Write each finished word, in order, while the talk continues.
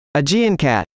Aegean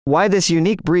cat. Why this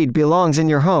unique breed belongs in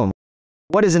your home.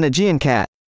 What is an Aegean cat?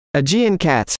 Aegean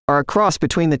cats are a cross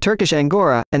between the Turkish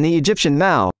Angora and the Egyptian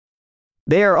Mau.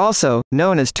 They are also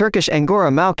known as Turkish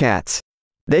Angora-Mau Cats.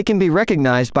 They can be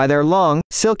recognized by their long,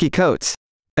 silky coats.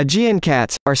 Aegean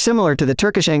cats are similar to the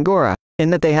Turkish Angora, in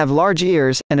that they have large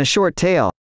ears and a short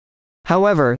tail.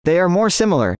 However, they are more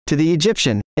similar to the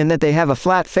Egyptian, in that they have a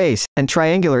flat face and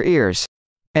triangular ears.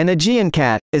 An Aegean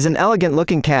cat is an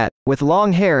elegant-looking cat with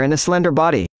long hair and a slender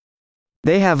body.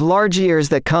 They have large ears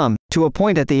that come to a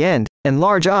point at the end, and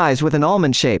large eyes with an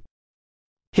almond shape.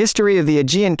 History of the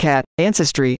Aegean cat,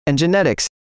 ancestry, and genetics.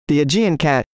 The Aegean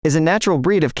cat is a natural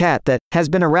breed of cat that has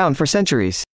been around for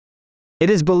centuries. It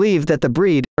is believed that the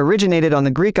breed originated on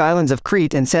the Greek islands of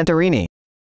Crete and Santorini.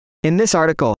 In this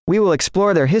article, we will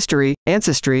explore their history,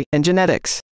 ancestry, and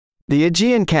genetics. The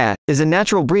Aegean cat is a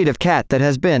natural breed of cat that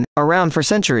has been around for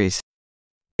centuries.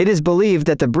 It is believed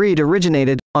that the breed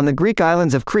originated on the Greek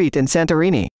islands of Crete and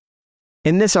Santorini.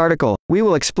 In this article, we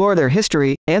will explore their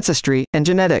history, ancestry, and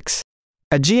genetics.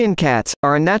 Aegean cats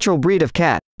are a natural breed of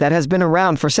cat that has been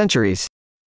around for centuries.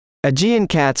 Aegean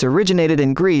cats originated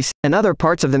in Greece and other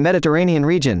parts of the Mediterranean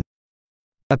region.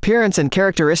 Appearance and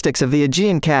characteristics of the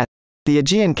Aegean cat. The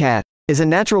Aegean cat is a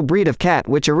natural breed of cat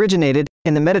which originated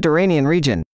in the Mediterranean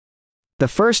region. The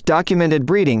first documented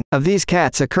breeding of these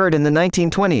cats occurred in the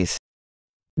 1920s.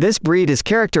 This breed is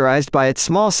characterized by its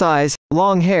small size,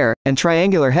 long hair, and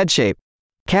triangular head shape.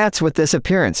 Cats with this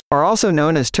appearance are also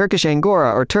known as Turkish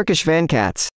Angora or Turkish van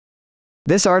cats.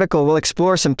 This article will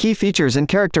explore some key features and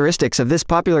characteristics of this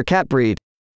popular cat breed.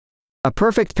 A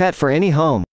perfect pet for any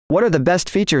home. What are the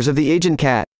best features of the Aegean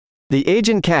cat? The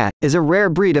Aegean cat is a rare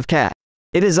breed of cat.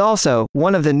 It is also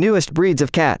one of the newest breeds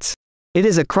of cats. It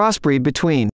is a crossbreed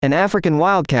between an African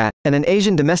wildcat and an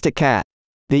Asian domestic cat.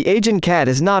 The Aegean cat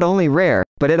is not only rare,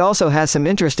 but it also has some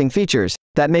interesting features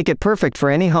that make it perfect for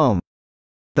any home.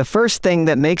 The first thing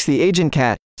that makes the Aegean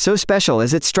cat so special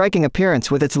is its striking appearance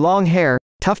with its long hair,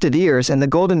 tufted ears, and the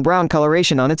golden brown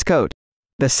coloration on its coat.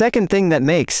 The second thing that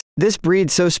makes this breed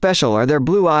so special are their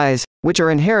blue eyes, which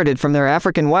are inherited from their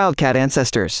African wildcat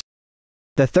ancestors.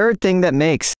 The third thing that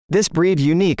makes this breed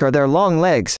unique are their long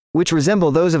legs, which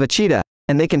resemble those of a cheetah,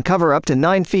 and they can cover up to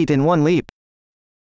 9 feet in one leap.